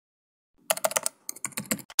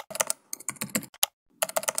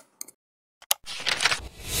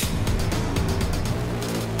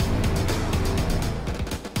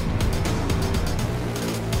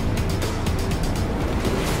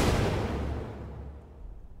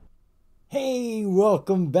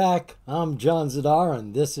welcome back. I'm John Zidar,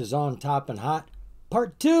 and this is On Top and Hot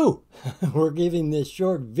Part 2. We're giving this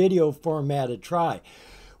short video format a try.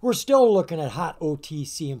 We're still looking at hot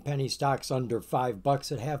OTC and penny stocks under $5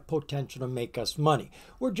 that have potential to make us money.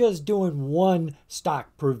 We're just doing one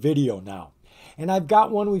stock per video now. And I've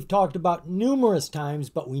got one we've talked about numerous times,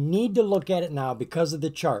 but we need to look at it now because of the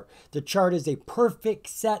chart. The chart is a perfect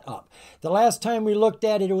setup. The last time we looked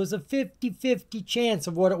at it, it was a 50-50 chance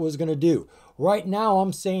of what it was going to do. Right now,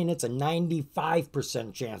 I'm saying it's a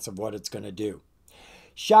 95% chance of what it's going to do.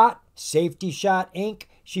 Shot, Safety Shot Inc.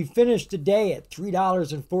 She finished the day at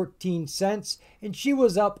 $3.14, and she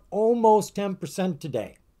was up almost 10%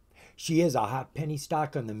 today. She is a hot penny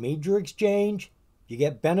stock on the major exchange. You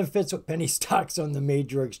get benefits with penny stocks on the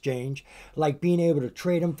major exchange, like being able to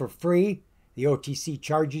trade them for free. The OTC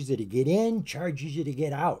charges you to get in, charges you to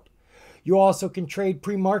get out. You also can trade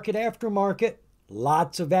pre-market, aftermarket.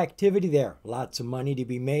 Lots of activity there, lots of money to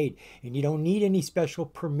be made, and you don't need any special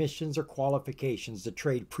permissions or qualifications to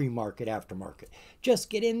trade pre-market, aftermarket. Just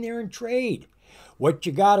get in there and trade. What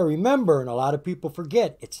you got to remember, and a lot of people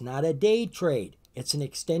forget, it's not a day trade. It's an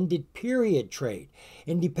extended period trade.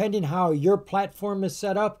 And depending how your platform is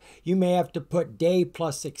set up, you may have to put day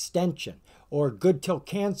plus extension, or good till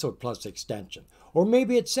canceled plus extension. Or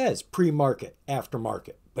maybe it says pre-market,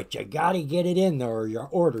 aftermarket. But you got to get it in there or your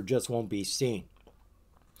order just won't be seen.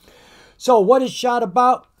 So what is SHOT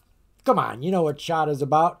about? Come on, you know what SHOT is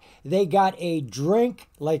about. They got a drink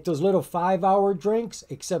like those little 5-hour drinks,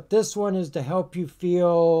 except this one is to help you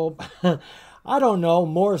feel, I don't know,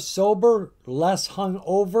 more sober, less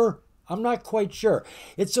hungover. I'm not quite sure.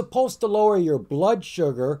 It's supposed to lower your blood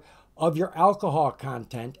sugar of your alcohol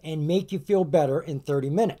content and make you feel better in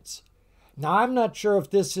 30 minutes. Now, I'm not sure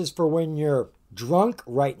if this is for when you're drunk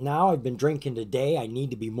right now. I've been drinking today. I need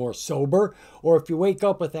to be more sober. Or if you wake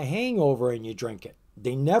up with a hangover and you drink it.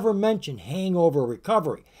 They never mention hangover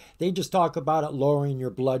recovery. They just talk about it lowering your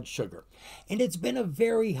blood sugar. And it's been a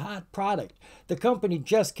very hot product. The company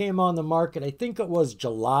just came on the market, I think it was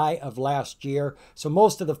July of last year. So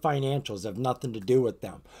most of the financials have nothing to do with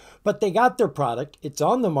them. But they got their product. It's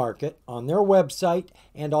on the market, on their website,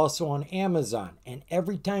 and also on Amazon. And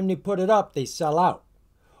every time they put it up, they sell out.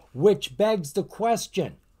 Which begs the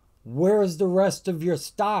question, where's the rest of your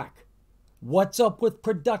stock? What's up with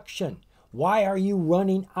production? Why are you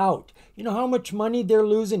running out? You know how much money they're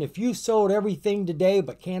losing? If you sold everything today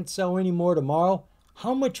but can't sell any more tomorrow,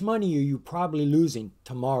 how much money are you probably losing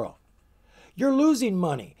tomorrow? You're losing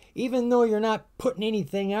money. Even though you're not putting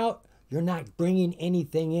anything out, you're not bringing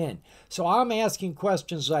anything in. So I'm asking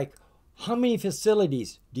questions like, how many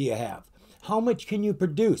facilities do you have? How much can you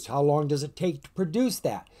produce? How long does it take to produce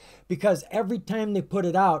that? Because every time they put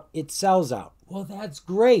it out, it sells out. Well, that's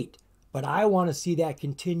great, but I want to see that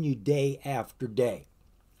continue day after day.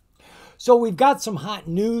 So we've got some hot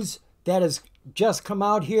news that has just come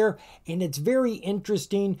out here, and it's very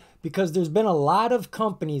interesting because there's been a lot of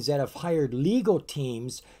companies that have hired legal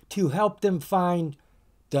teams to help them find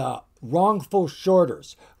the wrongful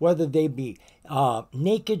shorters, whether they be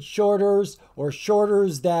naked shorters or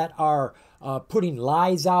shorters that are putting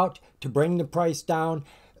lies out to bring the price down.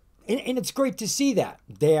 And it's great to see that.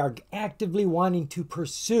 They are actively wanting to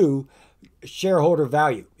pursue shareholder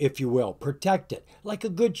value, if you will, protect it, like a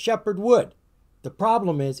good shepherd would. The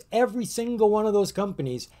problem is every single one of those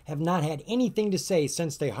companies have not had anything to say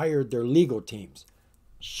since they hired their legal teams.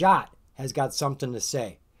 SHOT has got something to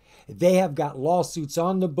say. They have got lawsuits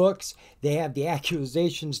on the books. They have the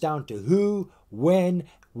accusations down to who, when,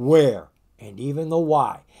 where, and even the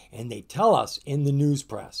why. And they tell us in the news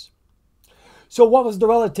press. So what was the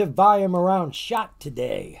relative volume around SHOT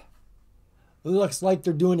today? It looks like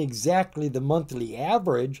they're doing exactly the monthly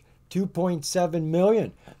average, 2.7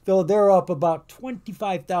 million, though they're up about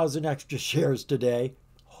 25,000 extra shares today.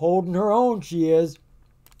 Holding her own, she is.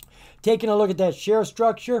 Taking a look at that share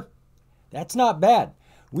structure, that's not bad.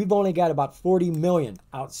 We've only got about 40 million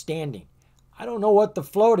outstanding. I don't know what the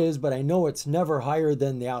float is, but I know it's never higher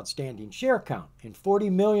than the outstanding share count. And 40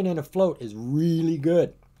 million in a float is really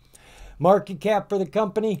good. Market cap for the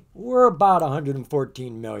company, we're about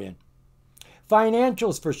 114 million.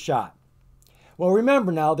 Financials for SHOT. Well,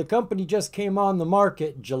 remember now, the company just came on the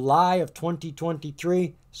market July of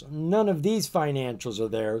 2023, so none of these financials are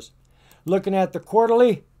theirs. Looking at the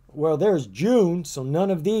quarterly, well, there's June, so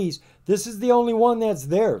none of these. This is the only one that's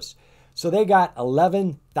theirs. So they got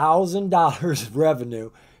 $11,000 of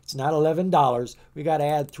revenue. It's not $11. We got to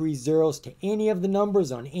add 3 zeros to any of the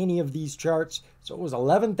numbers on any of these charts. So it was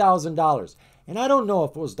 $11,000. And I don't know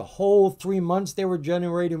if it was the whole 3 months they were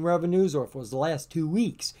generating revenues or if it was the last 2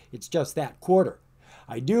 weeks. It's just that quarter.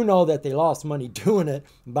 I do know that they lost money doing it,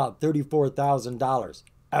 about $34,000.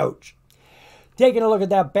 Ouch. Taking a look at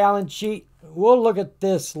that balance sheet, we'll look at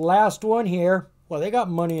this last one here. Well, they got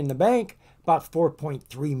money in the bank, about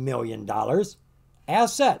 $4.3 million.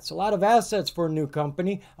 Assets, a lot of assets for a new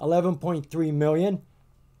company, $11.3 million.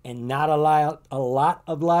 And not a lot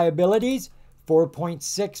of liabilities,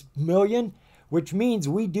 $4.6 million, which means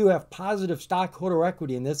we do have positive stockholder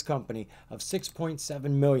equity in this company of $6.7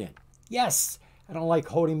 million. Yes, I don't like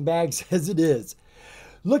holding bags as it is.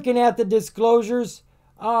 Looking at the disclosures,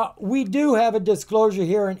 we do have a disclosure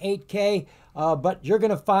here in 8K, but you're going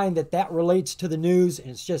to find that that relates to the news, and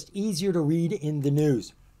it's just easier to read in the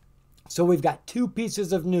news. So we've got two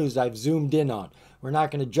pieces of news I've zoomed in on. We're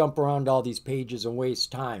not going to jump around all these pages and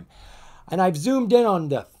waste time. And I've zoomed in on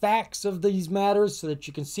the facts of these matters so that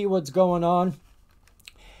you can see what's going on.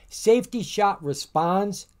 Safety Shot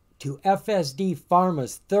responds to FSD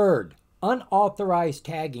Pharma's third unauthorized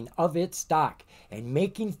tagging of its stock and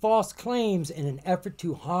making false claims in an effort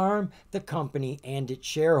to harm the company and its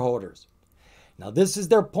shareholders. Now this is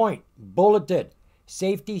their point, bulleted.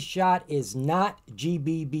 Safety Shot is not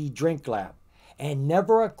GBB Drink Lab and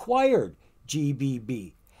never acquired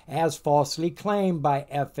GBB, as falsely claimed by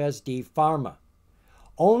FSD Pharma.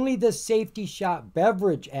 Only the Safety Shot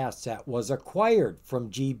beverage asset was acquired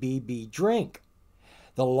from GBB Drink.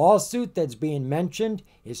 The lawsuit that's being mentioned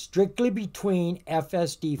is strictly between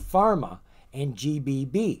FSD Pharma and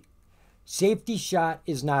GBB. Safety Shot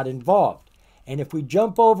is not involved. And if we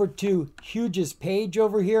jump over to Huge's page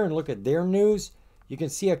over here and look at their news, you can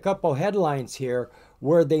see a couple headlines here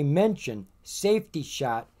where they mention Safety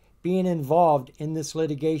Shot being involved in this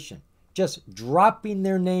litigation. Just dropping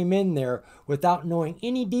their name in there without knowing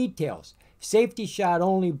any details. Safety Shot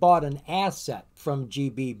only bought an asset from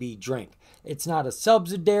GBB Drink. It's not a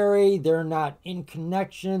subsidiary. They're not in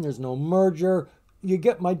connection. There's no merger. You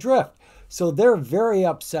get my drift. So they're very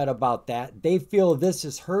upset about that. They feel this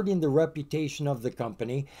is hurting the reputation of the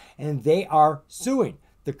company, and they are suing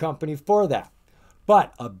the company for that.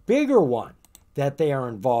 But a bigger one that they are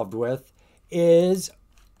involved with is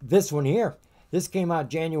this one here. This came out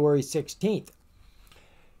January 16th.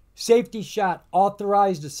 Safety Shot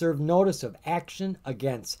authorized to serve notice of action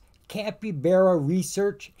against Capybara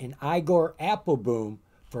Research and Igor Appleboom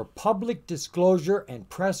for public disclosure and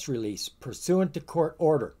press release pursuant to court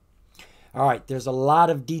order. All right, there's a lot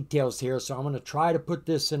of details here, so I'm going to try to put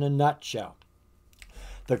this in a nutshell.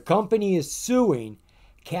 The company is suing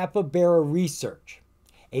Capybara Research,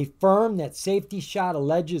 a firm that Safety Shot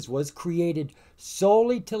alleges was created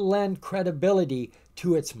solely to lend credibility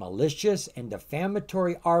to its malicious and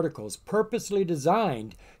defamatory articles purposely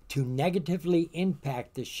designed to negatively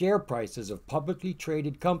impact the share prices of publicly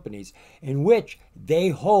traded companies in which they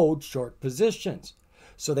hold short positions.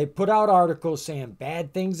 So they put out articles saying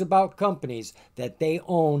bad things about companies that they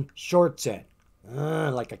own shorts in.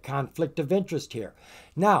 Like a conflict of interest here.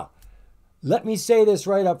 Now, let me say this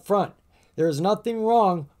right up front. There is nothing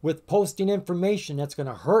wrong with posting information that's going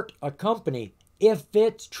to hurt a company if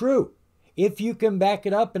it's true. If you can back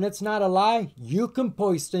it up and it's not a lie, you can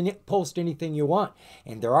post anything you want.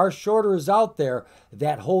 And there are shorters out there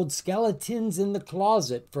that hold skeletons in the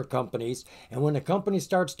closet for companies. And when a company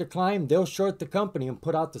starts to climb, they'll short the company and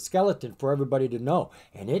put out the skeleton for everybody to know.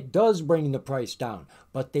 And it does bring the price down,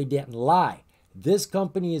 but they didn't lie. This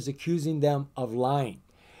company is accusing them of lying.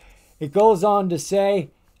 It goes on to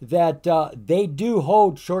say that they do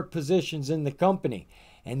hold short positions in the company,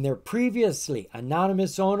 and their previously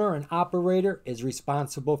anonymous owner and operator is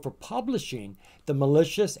responsible for publishing the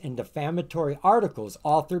malicious and defamatory articles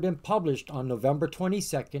authored and published on November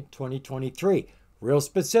 22nd, 2023. Real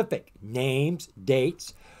specific names,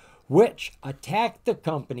 dates, which attacked the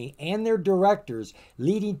company and their directors,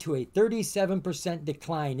 leading to a 37%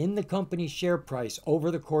 decline in the company's share price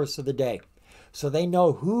over the course of the day. So they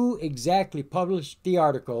know who exactly published the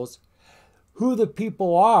articles, who the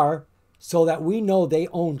people are, so that we know they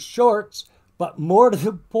own shorts. But more to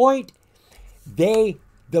the point, the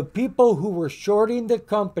people who were shorting the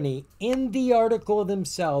company in the article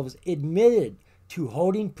themselves admitted to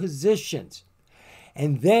holding positions.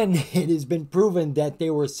 And then it has been proven that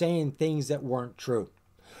they were saying things that weren't true.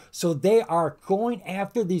 So they are going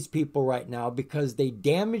after these people right now because they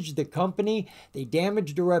damaged the company, they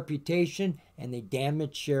damaged the reputation, and they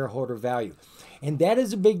damaged shareholder value. And that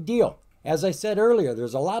is a big deal. As I said earlier,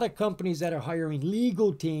 there's a lot of companies that are hiring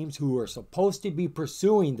legal teams who are supposed to be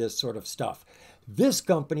pursuing this sort of stuff. This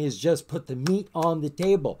company has just put the meat on the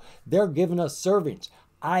table. They're giving us servings.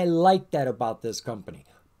 I like that about this company.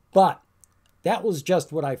 But That was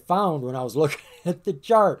just what I found when I was looking at the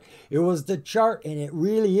chart. It was the chart, and it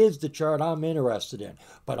really is the chart I'm interested in.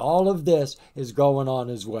 But all of this is going on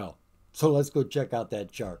as well. So let's go check out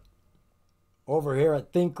that chart. Over here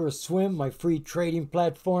at Thinkorswim, my free trading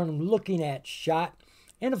platform, I'm looking at SHOT.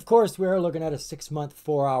 And of course, we are looking at a 6-month,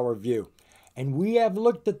 4-hour view. And we have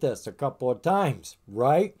looked at this a couple of times,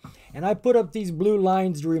 right? And I put up these blue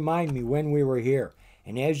lines to remind me when we were here.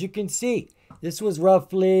 And as you can see, this was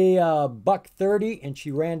roughly $1.30, and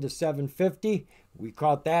she ran to $7.50. We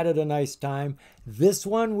caught that at a nice time. This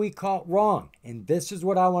one we caught wrong, and this is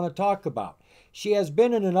what I want to talk about. She has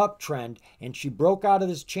been in an uptrend, and she broke out of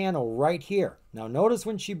this channel right here. Now notice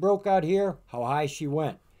when she broke out here, how high she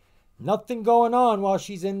went. Nothing going on while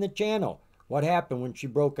she's in the channel. What happened when she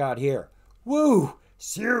broke out here? Woo!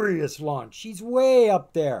 Serious launch. She's way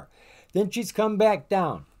up there. Then she's come back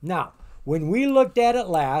down. Now, when we looked at it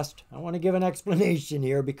last, I want to give an explanation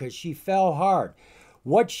here because she fell hard.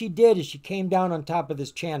 What she did is she came down on top of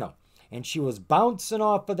this channel, and she was bouncing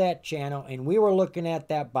off of that channel, and we were looking at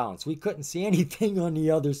that bounce. We couldn't see anything on the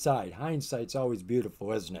other side. Hindsight's always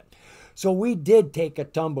beautiful, isn't it? So we did take a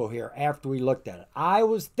tumble here after we looked at it. I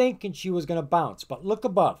was thinking she was going to bounce, but look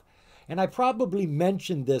above. And I probably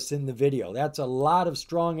mentioned this in the video. That's a lot of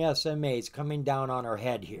strong SMAs coming down on her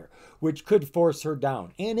head here, which could force her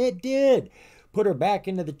down. And it did. Put her back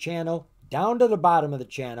into the channel, down to the bottom of the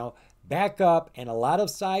channel, back up, and a lot of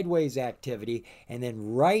sideways activity. And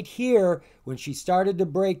then right here, when she started to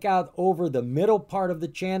break out over the middle part of the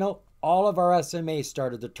channel, all of our SMAs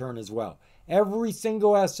started to turn as well. Every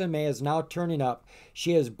single SMA is now turning up.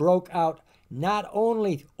 She has broke out not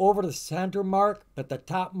only over the center mark, but the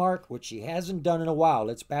top mark, which she hasn't done in a while.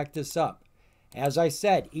 Let's back this up. As I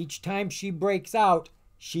said, each time she breaks out,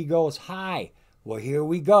 she goes high. Well, here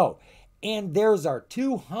we go. And there's our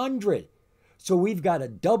 200. So we've got a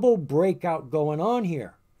double breakout going on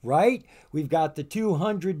here, right? We've got the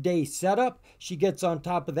 200-day setup. She gets on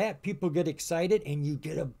top of that. People get excited, and you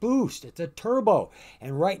get a boost. It's a turbo.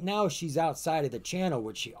 And right now, she's outside of the channel,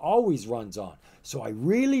 which she always runs on. So I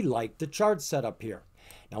really like the chart setup here.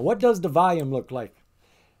 Now, what does the volume look like?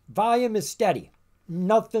 Volume is steady.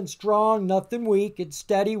 Nothing strong, nothing weak. It's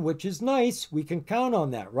steady, which is nice. We can count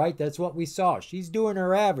on that, right? That's what we saw. She's doing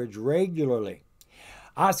her average regularly.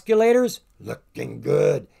 Oscillators, looking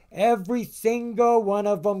good. Every single one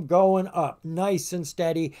of them going up, nice and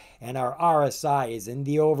steady, and our RSI is in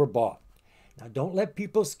the overbought. Now, don't let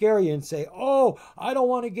people scare you and say, oh, I don't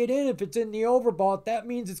want to get in if it's in the overbought. That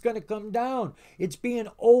means it's going to come down. It's being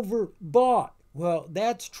overbought. Well,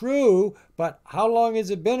 that's true, but how long has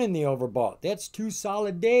it been in the overbought? That's 2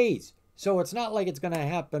 solid days. So it's not like it's going to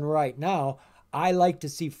happen right now. I like to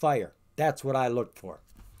see fire. That's what I look for.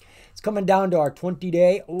 It's coming down to our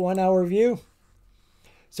 20-day, 1-hour view.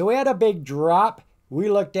 So we had a big drop. We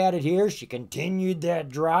looked at it here. She continued that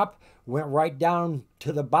drop, went right down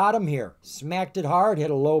to the bottom here, smacked it hard, hit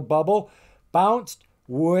a low bubble, bounced,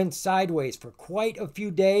 went sideways for quite a few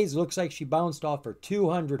days. Looks like she bounced off her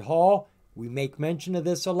 200 haul. We make mention of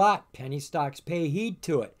this a lot. Penny stocks pay heed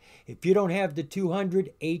to it. If you don't have the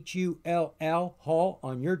 200 HULL haul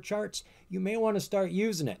on your charts, you may want to start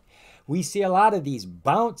using it. We see a lot of these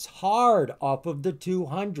bounce hard off of the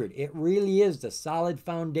 200. It really is the solid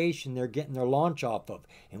foundation they're getting their launch off of.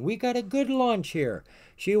 And we got a good launch here.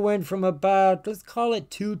 She went from about, let's call it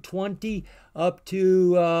 220 up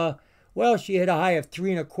to, well, she hit a high of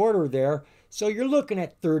 3 1/4 there. So you're looking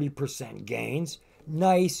at 30% gains.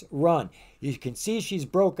 Nice run. You can see she's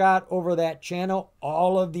broke out over that channel.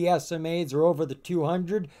 All of the SMAs are over the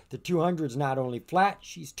 200. The 200 is not only flat,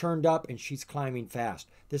 she's turned up and she's climbing fast.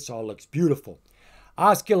 This all looks beautiful.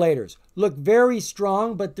 Oscillators look very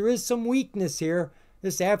strong, but there is some weakness here.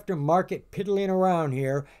 This aftermarket piddling around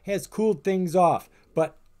here has cooled things off.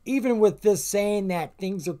 But even with this saying that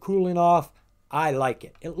things are cooling off, I like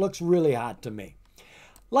it. It looks really hot to me.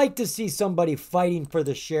 Like to see somebody fighting for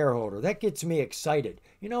the shareholder. That gets me excited.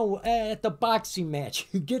 You know, at the boxing match,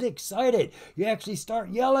 you get excited. You actually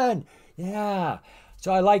start yelling. Yeah.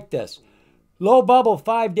 So I like this. Low bubble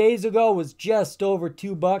 5 days ago was just over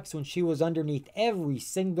 $2 when she was underneath every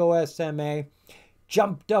single SMA.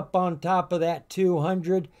 Jumped up on top of that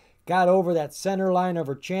 200. Got over that center line of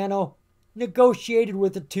her channel. Negotiated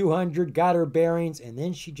with the 200, got her bearings, and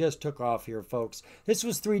then she just took off here, folks. This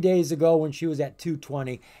was 3 days ago when she was at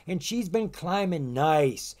 220, and she's been climbing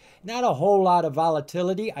nice. Not a whole lot of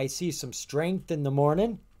volatility. I see some strength in the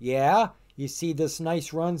morning. Yeah, you see this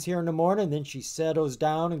nice runs here in the morning, then she settles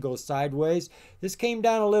down and goes sideways. This came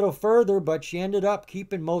down a little further, but she ended up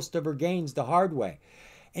keeping most of her gains the hard way.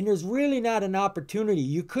 And there's really not an opportunity.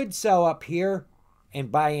 You could sell up here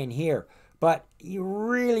and buy in here. But you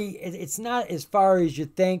really, it's not as far as you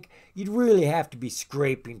think. You'd really have to be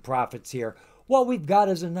scraping profits here. What we've got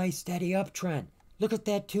is a nice steady uptrend. Look at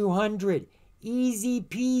that 200. Easy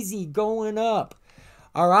peasy going up.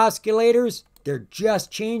 Our oscillators, they're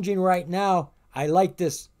just changing right now. I like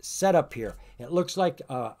this setup here. It looks like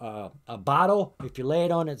a bottle. If you lay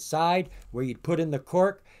it on its side where you'd put in the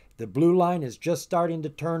cork, the blue line is just starting to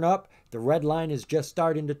turn up. The red line is just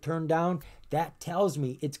starting to turn down. That tells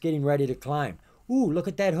me it's getting ready to climb. Ooh, look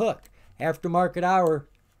at that hook. After market hour,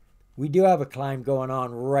 we do have a climb going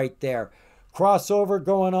on right there. Crossover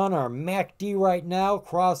going on our MACD right now.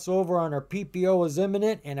 Crossover on our PPO is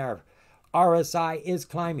imminent, and our RSI is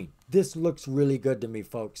climbing. This looks really good to me,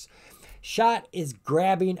 folks. Shot is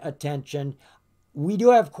grabbing attention. We do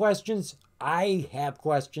have questions. I have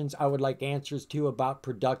questions I would like answers to about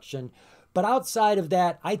production. But outside of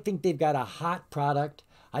that, I think they've got a hot product.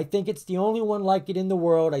 I think it's the only one like it in the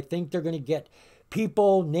world. I think they're going to get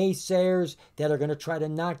people, naysayers, that are going to try to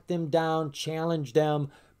knock them down, challenge them.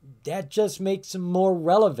 That just makes them more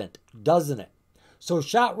relevant, doesn't it? So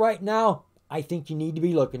Shot right now, I think you need to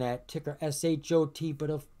be looking at ticker SHOT. But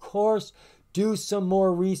of course, do some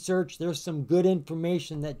more research. There's some good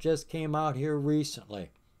information that just came out here recently.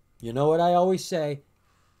 You know what I always say?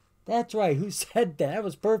 That's right. Who said that? That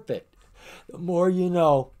was perfect. The more you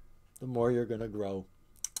know, the more you're going to grow.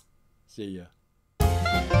 See ya.